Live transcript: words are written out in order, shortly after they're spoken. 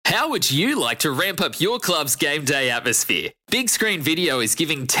How would you like to ramp up your club's game day atmosphere? Big Screen Video is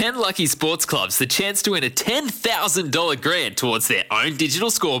giving 10 lucky sports clubs the chance to win a $10,000 grant towards their own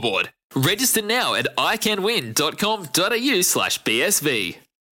digital scoreboard. Register now at iCanWin.com.au/BSV.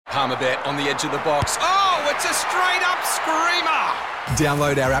 Palmerbet on the edge of the box. Oh, it's a straight-up screamer!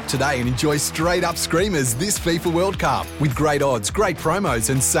 Download our app today and enjoy straight-up screamers this FIFA World Cup with great odds, great promos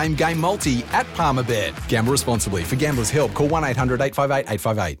and same-game multi at Palmerbet. Gamble responsibly. For Gamblers' Help, call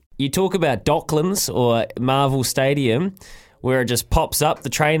 1-800-858-858. You talk about Docklands or Marvel Stadium, where it just pops up, the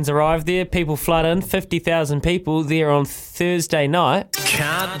trains arrive there, people flood in, 50,000 people there on Thursday night.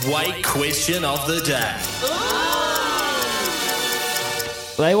 Can't wait question of the day.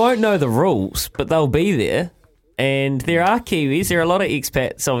 They won't know the rules, but they'll be there. And there are Kiwis, there are a lot of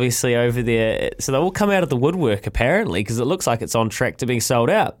expats obviously over there, so they'll all come out of the woodwork apparently because it looks like it's on track to being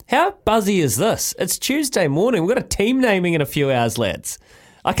sold out. How buzzy is this? It's Tuesday morning, we've got a team naming in a few hours, lads.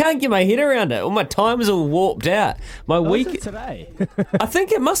 I can't get my head around it. All my time is all warped out. My week Is it today? I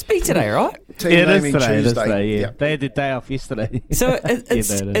think it must be today, right? It is today. Yeah. They had the day off yesterday. So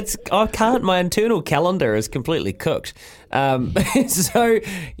it's I can't. My internal calendar is completely cooked. So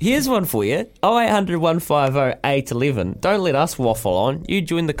here's one for you: 0800 150 811. Don't let us waffle on. You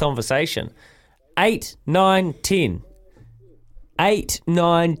join the conversation. 8, 9, 10. 8,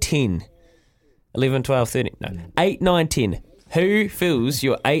 9, 10. 11, 12, 13. No, 8, 9, 10. Who fills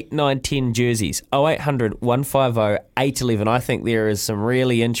your 8, 9, 10 jerseys? 0800 150 811. I think there is some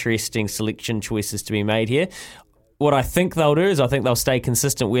really interesting selection choices to be made here. What I think they'll do is I think they'll stay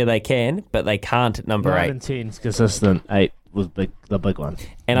consistent where they can, but they can't at number 8. 9 and 10 is consistent. 8 was the big one.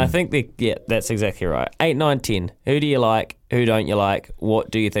 And I think that's exactly right. 8, 9, 10. Who do you like? Who don't you like? What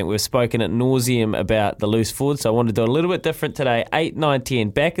do you think? We've spoken at nauseum about the loose forward, so I want to do a little bit different today. 8, 9, 10.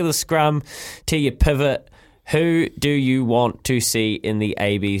 Back of the scrum to your pivot. Who do you want to see in the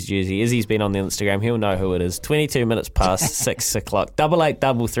AB's jersey? Izzy's been on the Instagram. He'll know who it is. 22 minutes past 6 o'clock.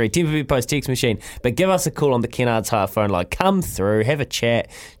 8833. 10 post text machine. But give us a call on the Kennards Hire phone line. Come through. Have a chat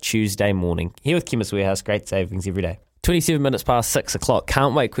Tuesday morning. Here with Chemist Warehouse. Great savings every day. 27 minutes past 6 o'clock.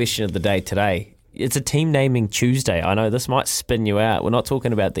 Can't wait question of the day today. It's a team naming Tuesday. I know this might spin you out. We're not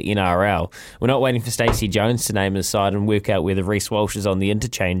talking about the NRL. We're not waiting for Stacey Jones to name his side and work out whether Reece Walsh is on the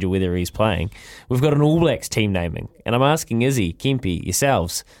interchange or whether he's playing. We've got an All Blacks team naming. And I'm asking Izzy, Kempy,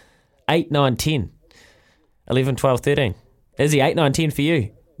 yourselves. 8, 9, 10. 11, 12, 13. Izzy, 8, 9, 10 for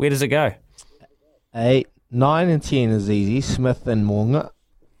you. Where does it go? 8, 9 and 10 is easy. Smith and Mo'unga.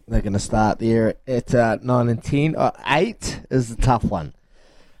 They're going to start there at 9 and 10. 8 is the tough one.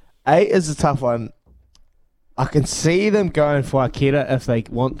 8 is a tough one. I can see them going for Akira if they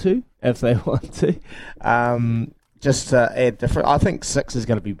want to. Just to add different. I think 6 is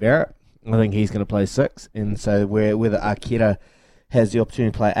going to be Barrett. I think he's going to play 6. And so whether Akira has the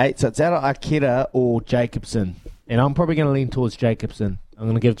opportunity to play 8. So it's out of Akira or Jacobson. And I'm probably going to lean towards Jacobson. I'm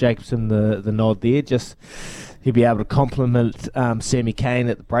going to give Jacobson the nod there. Just he'll be able to complement Sammy Kane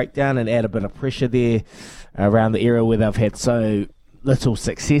at the breakdown and add a bit of pressure there around the area where they've had so little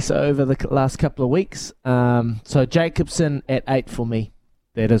success over the last couple of weeks. So Jacobson at 8 for me.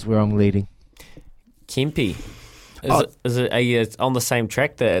 That is where I'm leading. Kempy, are you on the same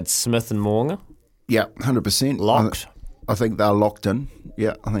track that it's Smith and Mo'unga? Yeah, 100%. Locked? I think they're locked in.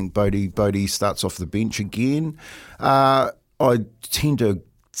 Yeah, I think Bodie starts off the bench again. I tend to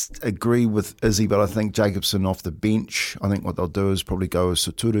agree with Izzy, but I think Jacobson off the bench. I think what they'll do is probably go with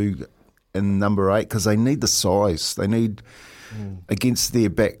Soturu in number 8 because they need the size. They need... Against their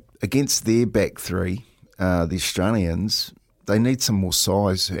back three, the Australians, they need some more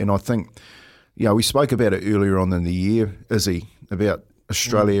size. And I think, we spoke about it earlier on in the year, Izzy, about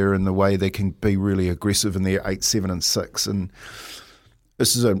Australia and the way they can be really aggressive in their 8, 7 and 6. And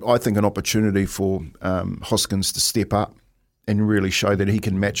this is, I think, an opportunity for Hoskins to step up and really show that he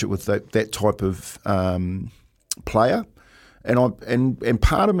can match it with that type of player. And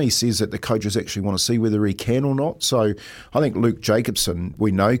part of me says that the coaches actually want to see whether he can or not. So I think Luke Jacobson,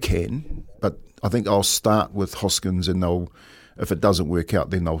 we know can, but I think I'll start with Hoskins and if it doesn't work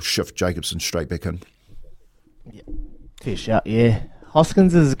out, then they'll shift Jacobson straight back in. Yeah. Fair shout, yeah.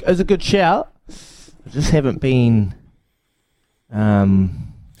 Hoskins is a good shout. I just haven't been...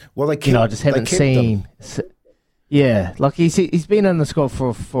 they kept, I just haven't seen... Yeah, like he's been in the squad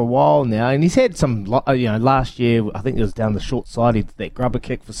for a while now, and he's had some, last year, I think it was down the short side, he did that grubber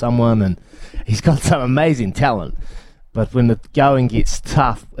kick for someone, and he's got some amazing talent. But when the going gets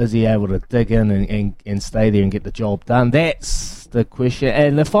tough, is he able to dig in and stay there and get the job done? That's the question.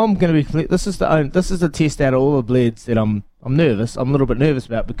 And if I'm going to be, this is the test out of all the Bleds that I'm nervous. I'm a little bit nervous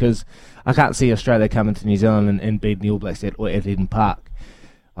about because I can't see Australia coming to New Zealand and beating the All Blacks at Eden Park.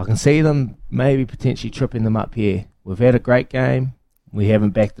 I can see them maybe potentially tripping them up here. We've had a great game. We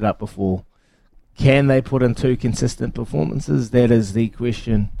haven't backed it up before. Can they put in 2 consistent performances? That is the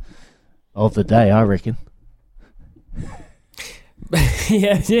question of the day, I reckon. No,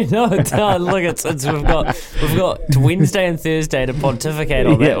 look, it's we've got Wednesday and Thursday to pontificate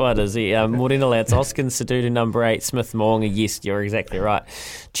on that one. Is the Morena lads, Hoskins, Sadudu, number 8, Smith, Moonga. Yes, you're exactly right.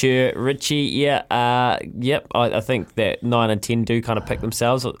 Chur, Richie, I think that 9 and 10 do kind of pick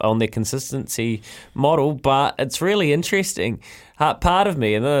themselves on their consistency model, but it's really interesting. Part of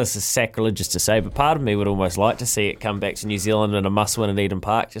me, and this is sacrilegious to say, but part of me would almost like to see it come back to New Zealand in a must-win at Eden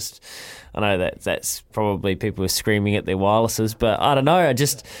Park. I know that's probably people are screaming at their wirelesses, but I don't know.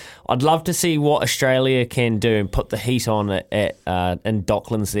 I'd love to see what Australia can do and put the heat on it in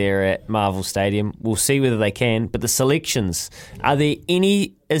Docklands there at Marvel Stadium. We'll see whether they can. But the selections, is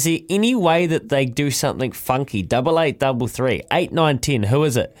there any way that they do something funky? 8, 8, 3, 8, 9, 10. Who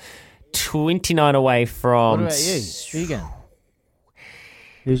is it? 29 away from. What about you? Who you going?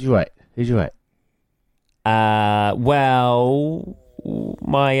 Who's your 8? Well,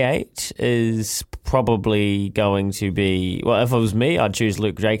 my 8 is probably going to be... Well, if it was me, I'd choose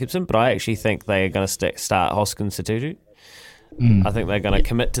Luke Jacobson, but I actually think they are going to start Hoskins Sadudu. I think they're going to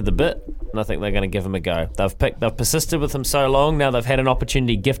commit to the bit, and I think they're going to give him a go. They've persisted with him so long, now they've had an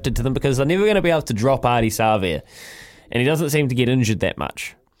opportunity gifted to them because they're never going to be able to drop Ardie Savea, and he doesn't seem to get injured that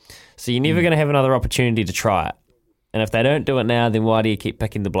much. So you're never going to have another opportunity to try it. And if they don't do it now, then why do you keep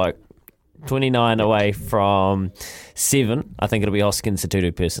picking the bloke? 29 away from 7. I think it'll be Hoskins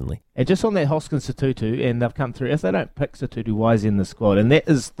Sadudu personally. And just on that Hoskins Sadudu, and they've come through, if they don't pick Sadudu, why is he in the squad? And that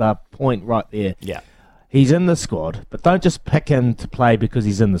is the point right there. Yeah. He's in the squad, but don't just pick him to play because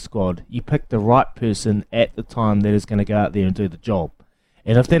he's in the squad. You pick the right person at the time that is going to go out there and do the job.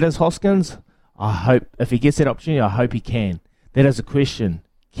 And if that is Hoskins, I hope, if he gets that opportunity, I hope he can. That is a question.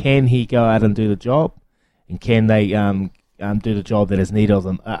 Can he go out and do the job? And can they do the job that is needed of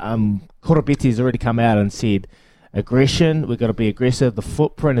them? Korobeti has already come out and said, aggression, we've got to be aggressive. The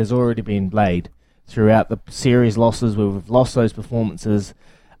footprint has already been laid throughout the series losses where we've lost those performances.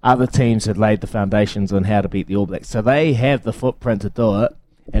 Other teams had laid the foundations on how to beat the All Blacks. So they have the footprint to do it,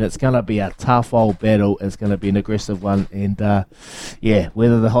 and it's going to be a tough old battle. It's going to be an aggressive one. And,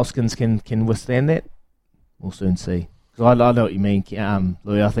 whether the Hoskins can withstand that, we'll soon see. 'Cause I know what you mean,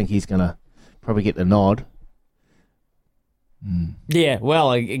 Louis. I think he's going to probably get the nod. Yeah,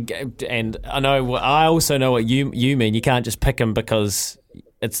 well, and I also know what you mean. You can't just pick him because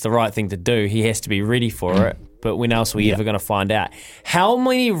it's the right thing to do. He has to be ready for it. But when else are we ever going to find out? How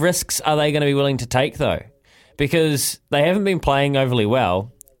many risks are they going to be willing to take, though? Because they haven't been playing overly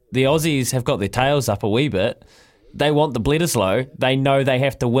well. The Aussies have got their tails up a wee bit. They want the Bledisloe. They know they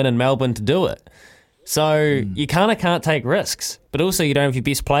have to win in Melbourne to do it. So you kind of can't take risks. But also you don't have your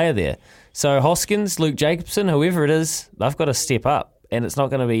best player there. So Hoskins, Luke Jacobson, whoever it is, they've got to step up, and it's not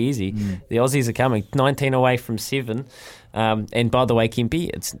going to be easy. The Aussies are coming, 19 away from 7. And by the way, Kempi,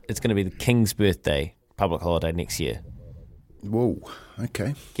 it's going to be the King's birthday, public holiday next year. Whoa,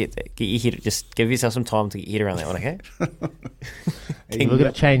 okay. Get your head, just give yourself some time to get your head around that one, okay? We're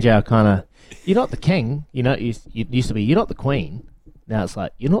going to change our kind of... You're not the king. You know, it used to be, you're not the queen. Now it's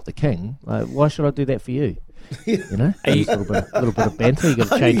like, you're not the king. Like, why should I do that for you? You know, a little bit of banter. You got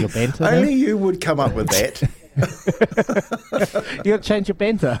to change your banter. Only you would come up with that. You got to change your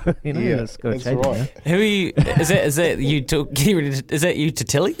banter. You know, that's right. Who are you? Is that you? Is that you to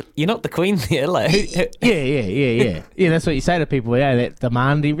Tilly? You're not the queen there, like. Yeah. That's what you say to people. Yeah, that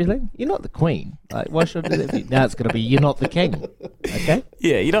demand everything. You're not the queen. Like, why should I do that for you? Now it's going to be you're not the king. Okay.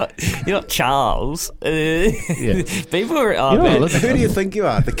 Yeah, you're not Charles. People are. Who do you think you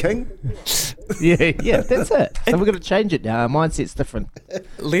are? The king? Yeah, that's it. So we're going to change it now. Our mindset's different.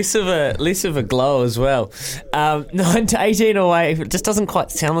 Less of a glow as well. 9 to 18 away. It just doesn't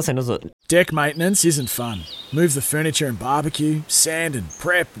quite sound the same, does it? Deck maintenance isn't fun. Move the furniture and barbecue, sand and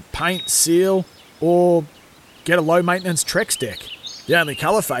prep, paint, seal, or get a low maintenance Trex deck. The only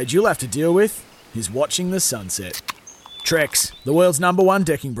colour fade you'll have to deal with is watching the sunset. Trex, the world's #1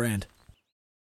 decking brand.